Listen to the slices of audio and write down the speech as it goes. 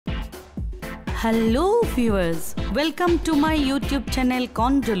Hello viewers, welcome to my YouTube channel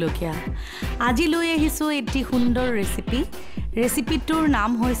Kon jolokiya. Aji loi ahisu eti sundor recipe. Recipe tur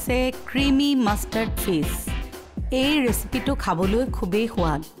naam hoise creamy mustard fish. Ei recipe to khaboloi khubei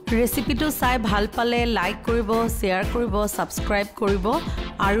khwad. Recipe to sai bhal pale like koribo, share koribo, subscribe koribo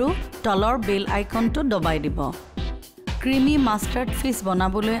aru tolor bell icon to dobai dibo. Creamy mustard fish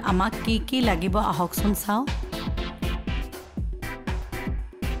bonaboloi amak ki lagibo ahoksun sao.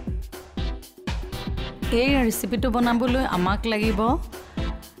 এই ৰেচিপিটো বনাবলৈ আমাক লাগিব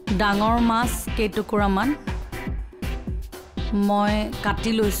ডাঙৰ মাছ কেইটুকুৰা মান মই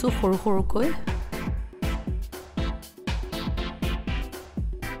কাটি লৈছো সৰু সৰুকৈ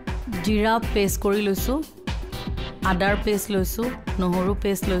জিৰা পেষ্ট কৰি লৈছো আদাৰ পেষ্ট লৈছো নহৰু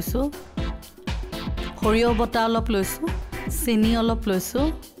পেষ্ট লৈছো সৰিয়হ বটা অলপ লৈছো চেনি অলপ লৈছো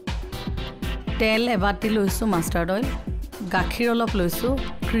তেল এবাটি লৈছো মাষ্টাৰ্ড অইল গাখীৰ অলপ লৈছো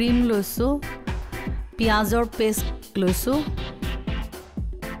ক্ৰীম লৈছো পিয়াজৰ পেষ্ট লৈছো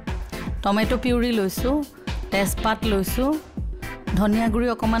টমেটো পিউৰি লৈছো তেজপাত লৈছো ধনিয়া গুৰি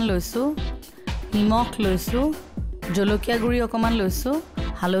অকমান লৈছো নিমখ লৈছো জলকীয়া গুৰি অকমান লৈছো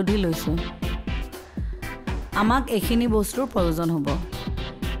হালধি লৈছো আমাক এখিনি বস্তুৰ প্ৰয়োজন হ'ব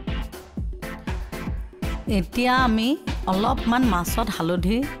এতিয়া আমি অলপমান মাছত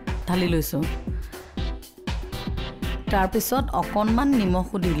হালধি ঢালি লৈছো তাৰ পিছত অকনমান নিমখ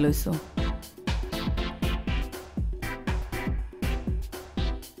দি লৈছো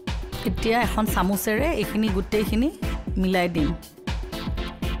এতিয়া এখন চামুচেৰে এখিনি গুটেইখিনি মিলাই দিম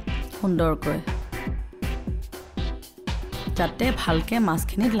সুন্দৰকৈ যাতে ভালকে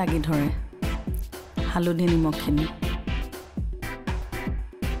মাছখিনিত লাগি ধৰে হালধি নিমখখিনি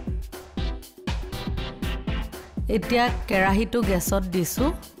এতিয়া কেৰাহীটো গেছত দিছো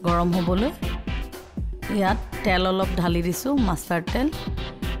গৰম হ'বলৈ ইয়াত তেল অলপ ঢালি দিছো মাষ্টাৰ্ড তেল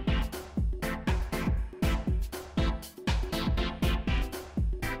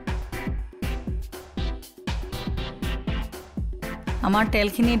আমাৰ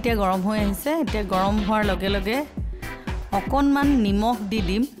তেলখিনি এতিয়া গৰম হৈ আহিছে এতিয়া গৰম হোৱাৰ লগে লগে অকনমান নিমখ দি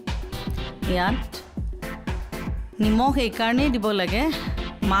দিম ইয়াত নিমখ এই কাৰণে দিব লাগে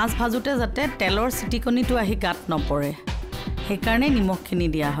মাছ ভাজোতে যাতে তেলৰ চিটিকনিটো আহি গাত নপৰে সেই কাৰণে নিমখখিনি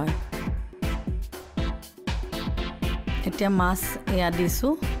দিয়া হয় এতিয়া মাছ এয়া দিছো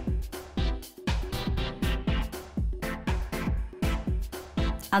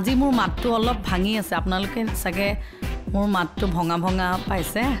আজি মোৰ মাতটো অলপ ভাঙি আছে আপোনালোকে সাগে মোৰ মাতটো ভঙা ভঙা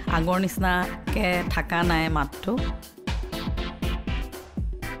পাইছে আগৰ নিচিনাকে থাকা নাই মাতটো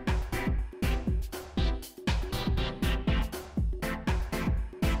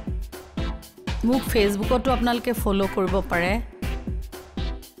মোক ফেসবুকতো আপোনালোকে ফলো কৰিব পাৰে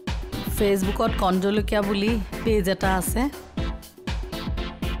ফেসবুকত কন জলোকিয়া বুলি পেজ এটা আছে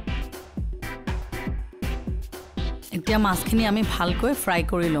এতিয়া মাছখিনি আমি ভালকৈ ফ্ৰাই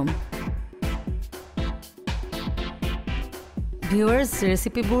কৰি লম ভিউয়াৰ্স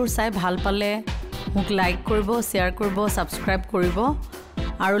ৰেচিপিবোৰ চাই ভাল পালে মোক লাইক কৰিব শেয়াৰ কৰিব সাবস্ক্ৰাইব কৰিব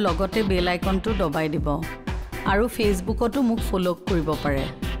আৰু লগতে বেল আইকনটো দবাই দিব আৰু ফেসবুকতো মোক ফলো কৰিব পাৰে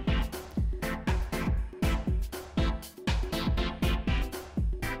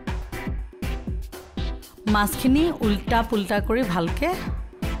মাছখিনি উল্টা পুল্টা কৰি ভালকে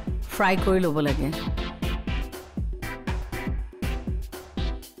ফ্ৰাই কৰি ল'ব লাগে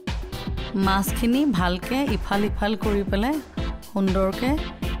মাছখিনি ভালকে ইফাল ইফাল কৰি পেলাই সুন্দৰকে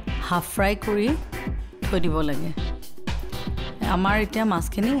হাফ ফ্ৰাই কৰি থৈ দিব লাগে আমাৰ এতিয়া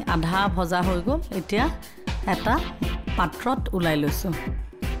মাছখিনি আধা ভজা হৈ গ'ল এতিয়া এটা পাত্ৰত উলাই লৈছো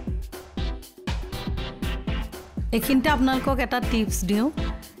এখিনতে আপোনালোকক এটা টিপস দিও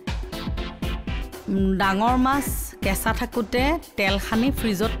ডাঙৰ মাছ কেঁচা থাকুতে তেল খানি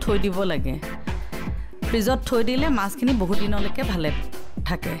ফ্ৰিজত থৈ দিব লাগে ফ্ৰিজত থৈ দিলে মাছখিনি বহুত দিনলৈকে ভালে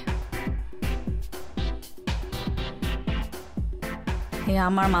থাকে এয়া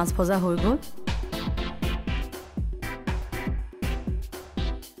আমাৰ মাছ ভজা হৈ গ'ল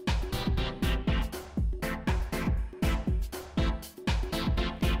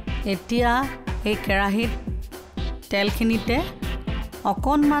এতিয়া এই কেৰাহীত তেলখিনিতে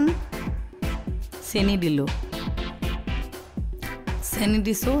অকনমান চেনি দিলো চেনি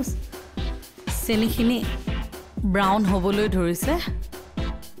দিছো চেনিখিনি ব্ৰাউন হ'বলৈ ধৰিছে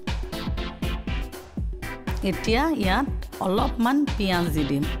এতিয়া ইয়াত অলপমান পিয়াজ দি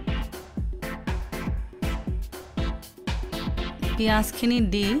দিম পিয়াজখিনি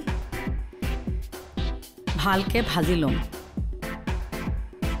দি ভালকে ভাজি লম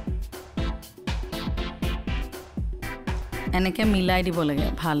এনেকে মিলাই দিব লাগে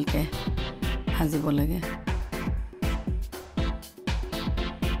ভালকে ভাজিব লাগে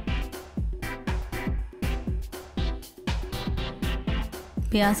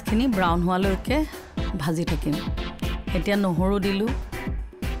পিয়াজখিনি ব্ৰাউন হোৱালৈকে ভাজি থাকিম এতিয়া নহৰু দিলো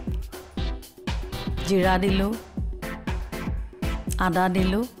জিৰা দিলো আদা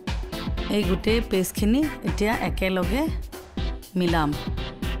দিলো এই গুটেই পেষ্টখিনি এতিয়া একেলগে মিলাম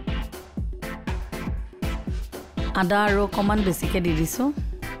আদা আৰু অকমান বেছিকে দি দিছো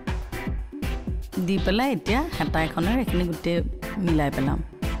দি পেলাই এতিয়া হেতা এখনৰ এখিনি গুটেই মিলাই পেলাম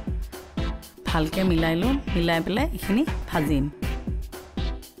ভালকে মিলাইলো মিলাই পেলাই এখিনি ভাজিম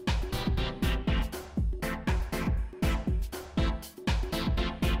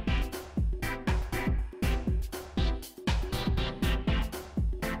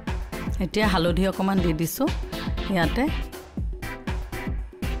এতিয়া হালধি অকমান দি দিছো ইয়াতে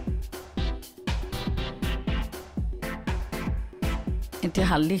এতিয়া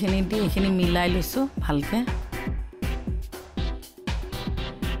হালধিখিনি দি এখিনি মিলাই লৈছো ভালকে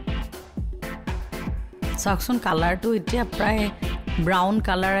চাওকচোন কালাৰটো এতিয়া প্ৰায় ব্ৰাউন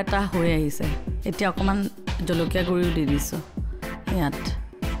কালাৰ এটা হৈ আহিছে এতিয়া অকমান জলকীয়া গুড়িও দি দিছো ইয়াত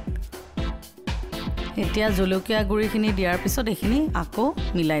এতিয়া জলকীয়া গুড়িখিনি দিয়াৰ পিছত এখিনি আকৌ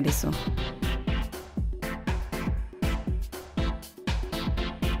মিলাই দিছো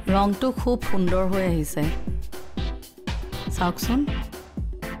ৰংটো খুব সুন্দৰ হৈ আহিছে চাওকচোন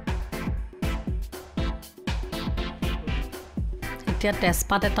এতিয়া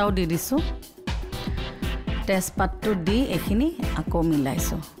তেজপাত এটাও দি দিছো তেজপাতটো দি এখিনি আকৌ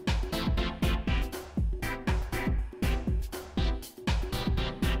মিলাইছো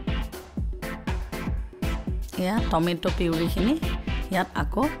ইয়া টমেটো পিউৰিখিনি ইয়াত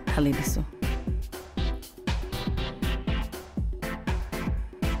আকৌ ঢালি দিছো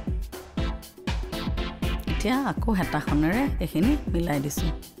এতিয়া আকৌ হেতাখনেৰে এখিনি মিলাই দিছো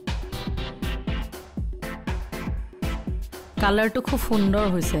কালাৰটো খুব সুন্দৰ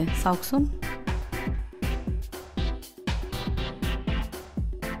হৈছে চাওকচোন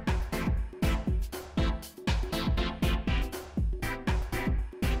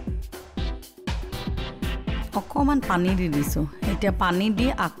অকমান পানী দি দিছো এতিয়া পানী দি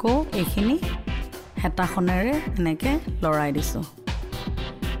আকৌ এখিনি হেতাখনেৰে এনেকে লৰাই দিছো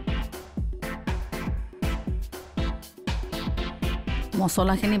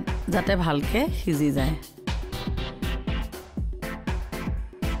মছলাখিনি যাতে ভালকে সিজি যায়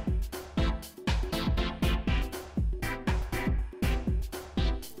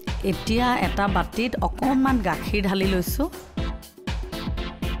এতিয়া এটা বাটিত অকমান গাখীৰ ঢালি লৈছো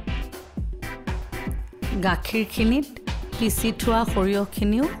গাখীৰখিনিত পিচি থোৱা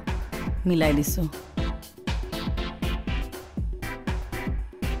সৰিয়হখিনিও মিলাই দিছো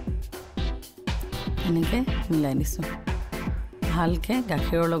এনেকে মিলাই দিছো ভালকে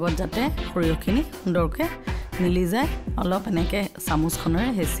গাখীৰৰ লগত যাতে সৰিয়হখিনি সুন্দৰকে মিলি যায় অলপ এনেকে চামুচখনেৰে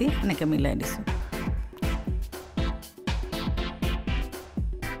হেচি এনেকে মিলাই দিছো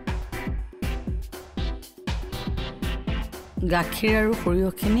গাখীৰ আৰু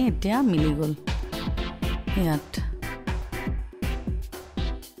সৰিয়হখিনি এতিয়া মিলি গ'ল ইয়াত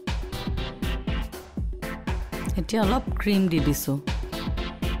এতিয়া অলপ ক্ৰীম দি দিছো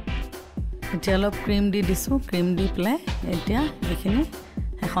ক্ৰীম দি পেলাই এতিয়া এখিনি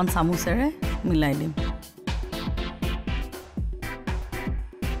এখন চামুচেৰে মিলাই দিম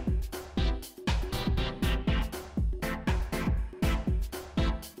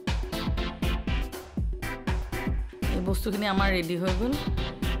এই বস্তুখিনি আমাৰ ৰেডি হৈ গ'ল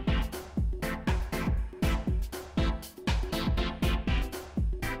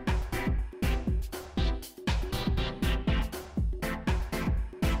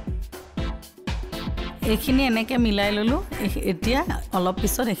এখিনি এনেকে মিলাই ললো এতিয়া অলপ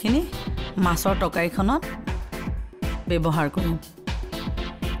পিছত এখিনি মাছৰ তৰকাৰীখনত ব্যৱহাৰ কৰিম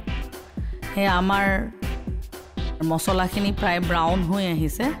হে আমাৰ মছলাখিনি প্ৰায় ব্ৰাউন হৈ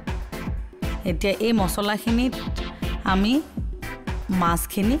আহিছে এতিয়া এই মছলাখিনিত আমি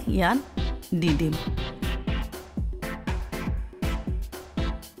মাছখিনি ইয়াত দি দিম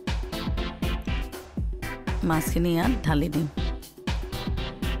মাছখিনি ইয়াত ঢালি দিম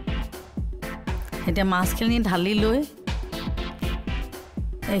এতিয়া মাছখিনি ঢালি লৈ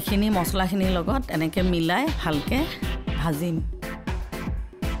এইখিনি মছলাখিনিৰ লগত এনেকে মিলাই ভালকে ভাজিম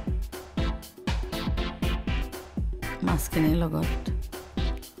মাছখিনিৰ লগত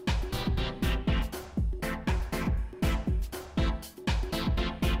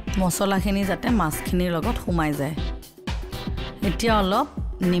মছলাখিনি যাতে মাছখিনিৰ লগত সোমাই যায় এতিয়া অলপ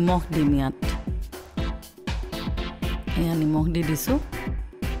নিমখ দিম ইয়াত এয়া নিমখ দি দিছো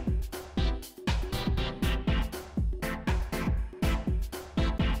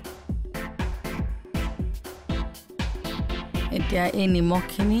এতিয়া এই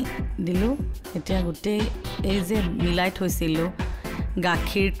নিমখখিনি দিলো এতিয়া গুটেই এই যে মিলাই থৈছিলো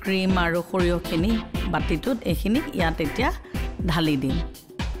গাখীৰ ক্ৰীম আৰু সৰিয়হখিনি বাটিটোত এইখিনি ইয়াত এতিয়া ঢালি দিম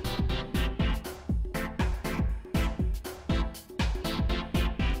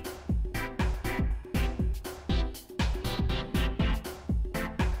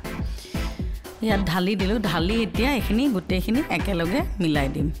ইয়াত ঢালি দিলো ঢালি এতিয়া এইখিনি গুটেইখিনি একেলগে মিলাই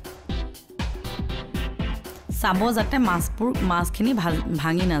দিম চাব যাতে মাছখিনি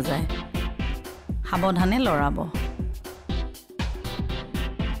ভাঙি না যায় সাৱধানে লৰাব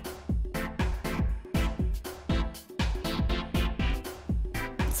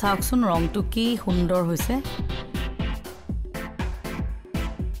চাওকচোন ৰংটো কি সুন্দৰ হৈছে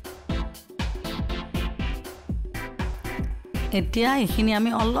এতিয়া এইখিনি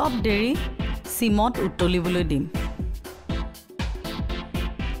আমি অলপ দেৰি সিমত উতলিবলৈ দিম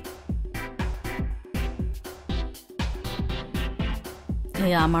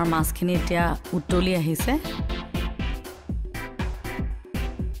এই আমাৰ মাছখিনি এতিয়া উতলি আহিছে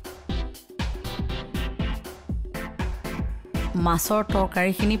মাছৰ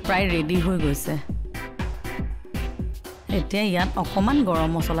তৰকাৰীখিনি প্ৰায় ৰেডি হৈ গৈছে এতিয়া ইয়াত অকমান গৰম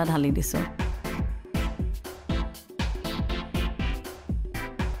মছলা ঢালি দিছো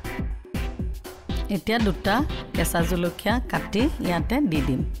এতিয়া দুটা কেঁচা জলকীয়া কাটি ইয়াতে দি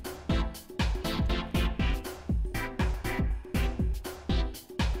দিম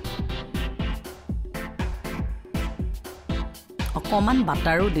অকমান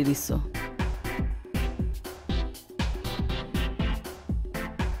বাটাৰো দি দিছো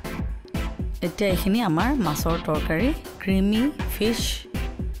এতিয়া এইখিনি আমাৰ মাছৰ তৰকাৰী ক্ৰিমি ফিশ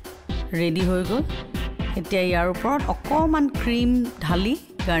ৰেডি হৈ গ'ল এতিয়া ইয়াৰ ওপৰত অকমান ক্ৰীম ঢালি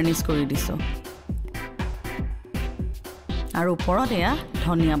গাৰ্নিশ কৰি দিছো আৰু ওপৰত এয়া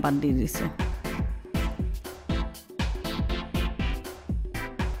ধনিয়া পাত দি দিছো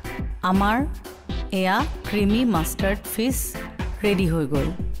আমাৰ এয়া ক্ৰিমি মাষ্টাৰ্ড ফিশ ৰেডি হৈ গ'ল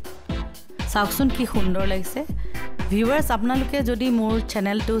চাওকচোন কি সুন্দৰ লাগিছে ভিউৱাৰ্ছ আপোনালোকে যদি মোৰ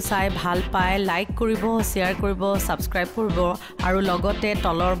চেনেলটো চাই ভাল পায় লাইক কৰিব শেয়াৰ কৰিব সাবস্ক্ৰাইব কৰিব আৰু লগতে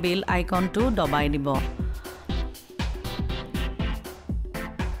তলৰ বেল আইকনটো দবাই দিব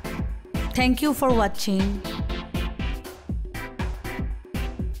Thank you for watching